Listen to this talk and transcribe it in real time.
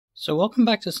So welcome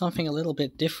back to something a little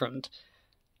bit different.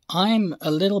 I'm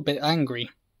a little bit angry,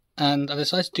 and I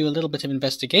decided to do a little bit of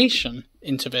investigation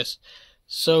into this.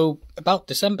 So about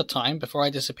December time, before I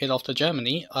disappeared off to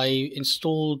Germany, I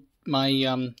installed my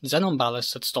Xenon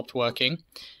ballast that stopped working.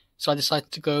 So I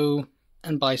decided to go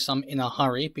and buy some in a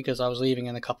hurry because I was leaving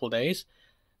in a couple of days.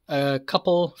 A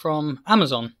couple from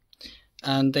Amazon,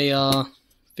 and they are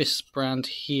this brand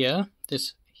here,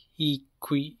 this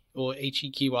Heqi or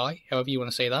Heqy, however you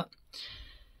want to say that.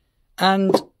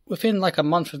 And within like a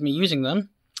month of me using them,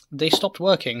 they stopped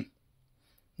working.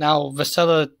 Now the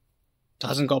seller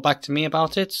hasn't got back to me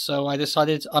about it, so I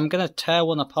decided I'm going to tear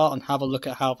one apart and have a look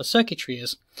at how the circuitry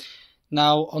is.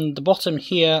 Now on the bottom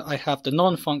here I have the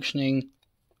non-functioning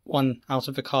one out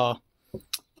of the car,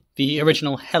 the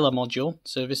original Hella module.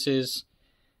 So this is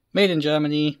made in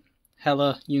Germany,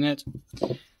 Hella unit.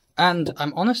 And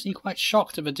I'm honestly quite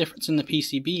shocked at the difference in the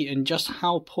PCB and just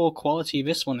how poor quality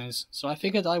this one is. So I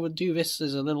figured I would do this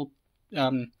as a little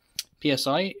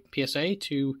PSA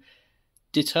to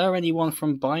deter anyone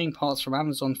from buying parts from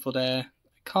Amazon for their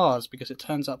cars, because it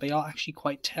turns out they are actually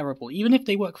quite terrible. Even if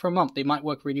they work for a month, they might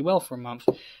work really well for a month.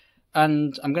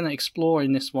 And I'm going to explore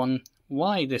in this one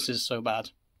why this is so bad.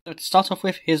 So to start off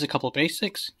with, here's a couple of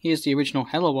basics. Here's the original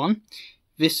Hella one.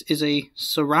 This is a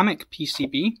ceramic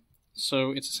PCB.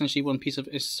 So it's essentially one piece of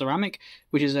ceramic,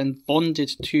 which is then bonded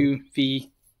to the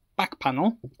back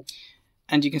panel.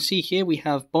 And you can see here we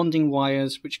have bonding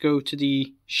wires which go to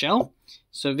the shell.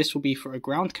 So this will be for a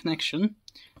ground connection.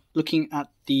 Looking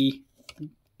at the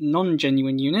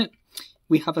non-genuine unit,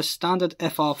 we have a standard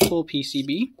FR4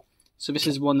 PCB. So this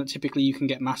is one that typically you can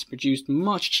get mass-produced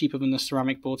much cheaper than the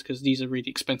ceramic boards because these are really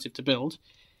expensive to build.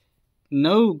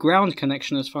 No ground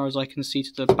connection as far as I can see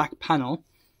to the back panel.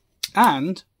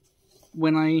 And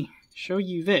when I show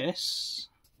you this,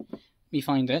 let me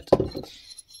find it.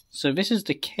 So this is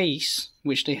the case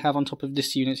which they have on top of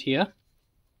this unit here.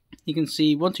 You can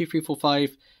see 1, 2, 3, 4,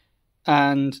 5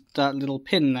 and that little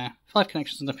pin there. 5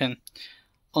 connections on the pin.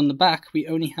 On the back we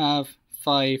only have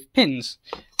 5 pins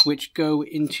which go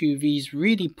into these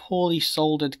really poorly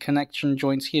soldered connection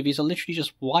joints here. These are literally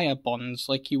just wire bonds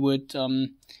like you would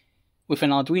with an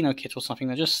Arduino kit or something.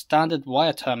 They're just standard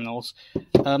wire terminals.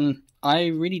 I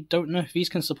really don't know if these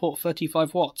can support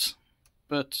 35 watts,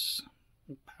 but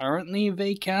apparently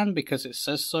they can because it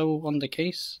says so on the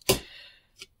case.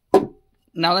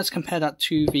 Now let's compare that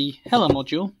to the Hella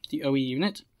module, the OE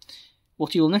unit.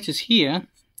 What you'll notice here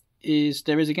is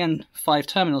there is again 5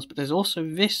 terminals, but there's also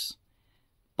this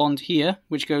bond here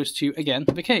which goes to, again,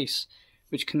 the case,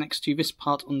 which connects to this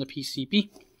part on the PCB.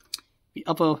 The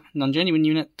other non-genuine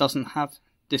unit doesn't have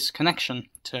this connection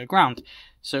to ground.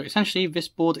 So essentially this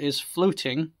board is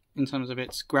floating in terms of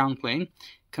its ground plane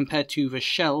compared to the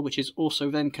shell, which is also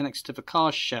then connected to the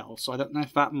car's shell. So I don't know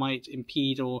if that might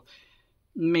impede or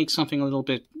make something a little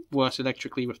bit worse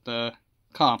electrically with the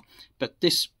car. But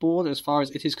this board, as far as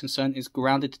it is concerned, is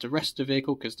grounded to the rest of the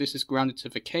vehicle because this is grounded to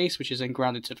the case, which is then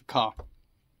grounded to the car.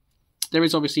 There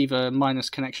is obviously the minus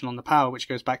connection on the power, which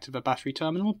goes back to the battery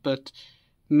terminal, but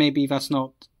maybe that's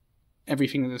not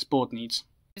everything that this board needs.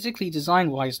 Physically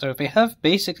design-wise though, they have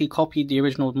basically copied the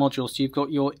original module. So you've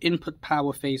got your input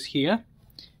power phase here,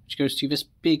 which goes to this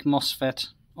big MOSFET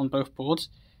on both boards.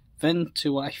 Then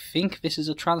to, I think this is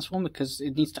a transformer because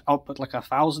it needs to output like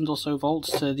 1,000 or so volts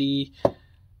to the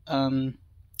Xenon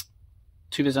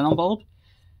bulb.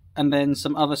 And then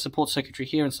some other support circuitry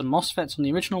here and some MOSFETs on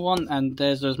the original one. And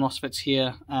there's those MOSFETs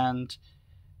here and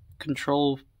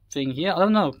control thing here. I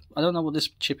don't know what this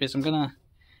chip is. I'm gonna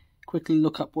quickly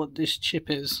look up what this chip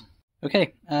is.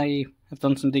 Okay, I have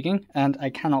done some digging and I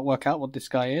cannot work out what this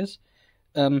guy is.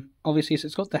 Obviously, so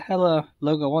it's got the Hella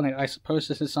logo on it. I suppose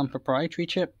this is some proprietary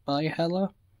chip by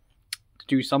Hella to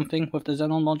do something with the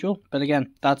Xenon module. But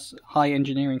again, that's high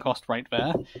engineering cost right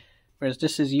there. Whereas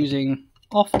this is using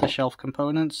off-the-shelf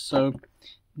components. So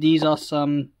these are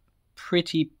some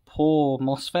pretty poor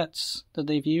MOSFETs that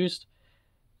they've used.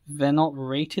 They're not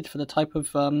rated for the type of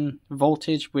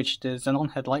voltage which the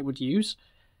Xenon headlight would use,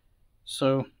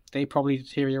 so they probably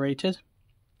deteriorated.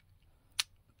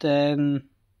 Then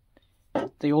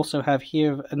they also have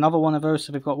here another one of those,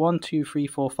 so they've got 1, 2, 3,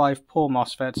 4, 5 poor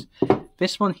MOSFETs.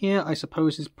 This one here I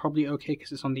suppose is probably okay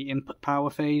because it's on the input power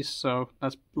phase, so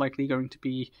that's likely going to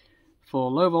be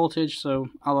for low voltage, so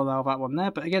I'll allow that one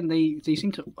there. But again, they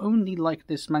seem to only like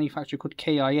this manufacturer called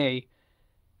KIA.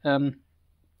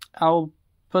 I'll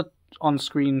put on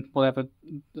screen whatever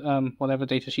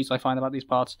data sheets I find about these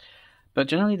parts, but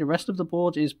generally the rest of the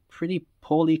board is pretty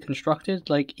poorly constructed.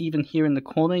 Like even here in the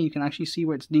corner you can actually see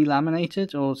where it's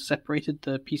delaminated or separated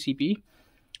the PCB.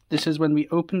 This is when we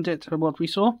opened it, what we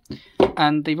saw,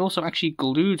 And they've also actually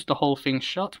glued the whole thing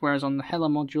shut, whereas on the Hella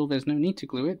module there's no need to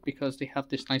glue it because they have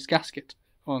this nice gasket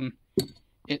on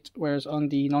it, whereas on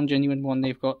the non-genuine one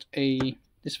they've got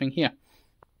this thing here.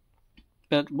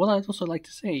 But what I'd also like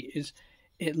to say is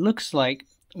it looks like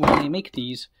when they make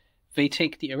these, they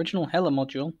take the original Hella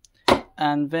module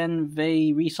and then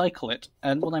they recycle it.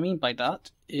 And what I mean by that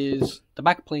is the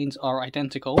backplanes are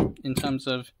identical in terms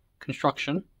of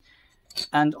construction,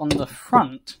 and on the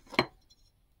front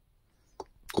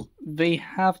they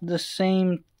have the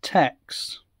same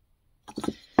text.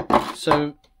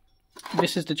 So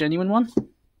this is the genuine one.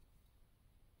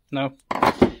 No,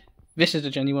 this is the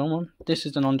genuine one. This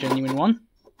is the non-genuine one.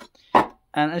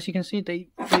 And as you can see, they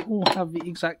all have the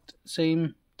exact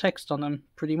same text on them,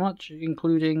 pretty much,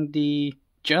 including the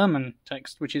German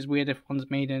text, which is weird if one's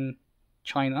made in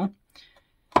China.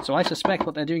 So I suspect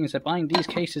what they're doing is they're buying these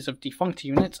cases of defunct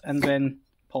units and then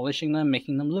polishing them,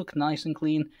 making them look nice and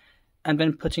clean, and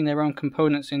then putting their own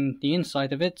components in the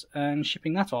inside of it and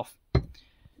shipping that off.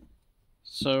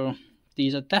 So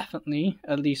these are definitely,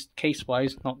 at least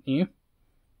case-wise, not new.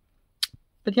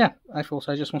 But yeah, I thought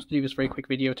I just wanted to do this very quick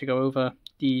video to go over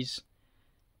these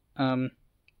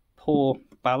poor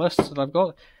ballasts that I've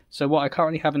got. So what I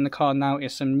currently have in the car now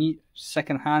is some new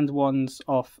second-hand ones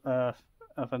of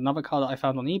another car that I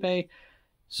found on eBay.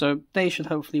 So they should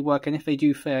hopefully work, and if they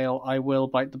do fail, I will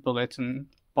bite the bullet and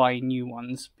buy new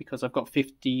ones, because I've got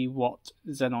 50 watt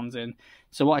Xenons in.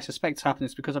 So what I suspect has happened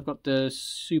is because I've got the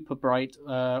super bright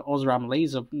Osram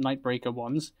laser Nightbreaker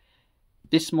ones,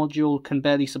 this module can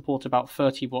barely support about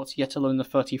 30 watts, yet alone the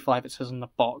 35 it says on the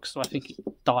box, so I think it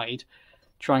died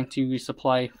trying to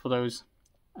supply for those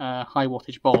high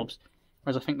wattage bulbs.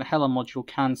 Whereas I think the Hella module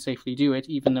can safely do it,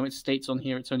 even though it states on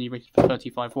here it's only rated for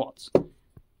 35 watts.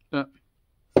 But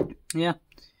yeah,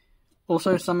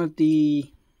 also some of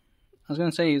the, I was going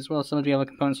to say as well, some of the other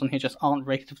components on here just aren't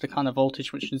rated for the kind of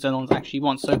voltage which the Xenons actually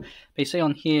want. So they say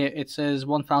on here it says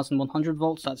 1100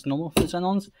 volts, that's normal for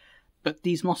Xenons, but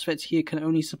these MOSFETs here can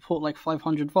only support like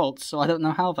 500 volts, so I don't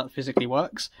know how that physically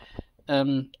works.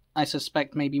 I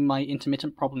suspect maybe my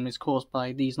intermittent problem is caused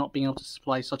by these not being able to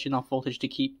supply such enough voltage to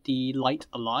keep the light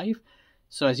alive.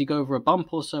 So as you go over a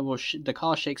bump or so, or the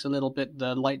car shakes a little bit,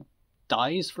 the light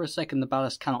dies for a second, the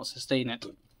ballast cannot sustain it.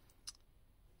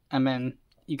 And then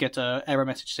you get an error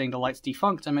message saying the light's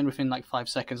defunct, and then within like 5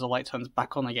 seconds the light turns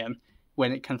back on again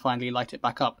when it can finally light it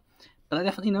back up. But I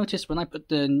definitely noticed when I put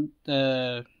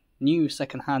the new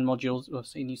second-hand modules, or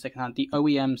say new second-hand, the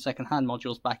OEM second-hand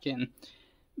modules back in,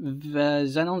 the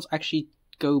Xenons actually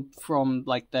go from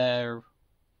like their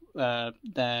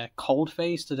cold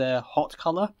phase to their hot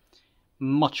color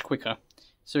much quicker.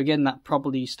 So again, that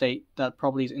probably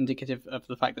is indicative of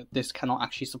the fact that this cannot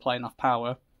actually supply enough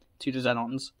power to the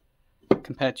Xenons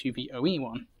compared to the OE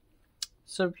one.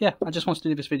 So yeah, I just wanted to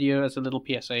do this video as a little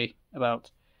PSA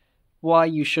about why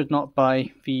you should not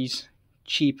buy these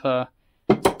cheaper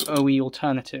OE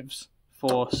alternatives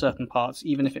for certain parts,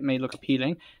 even if it may look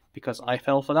appealing, because I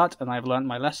fell for that and I've learned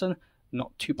my lesson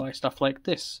not to buy stuff like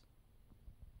this.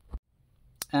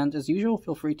 And as usual,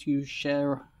 feel free to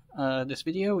share this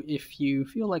video if you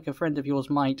feel like a friend of yours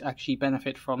might actually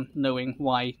benefit from knowing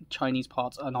why Chinese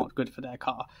parts are not good for their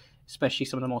car, especially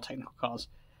some of the more technical cars.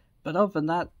 But other than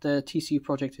that, the TCU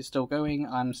project is still going.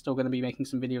 I'm still going to be making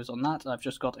some videos on that. I've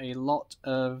just got a lot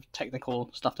of technical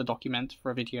stuff to document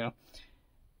for a video.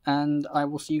 And I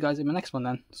will see you guys in the next one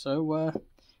then. So,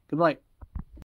 goodbye.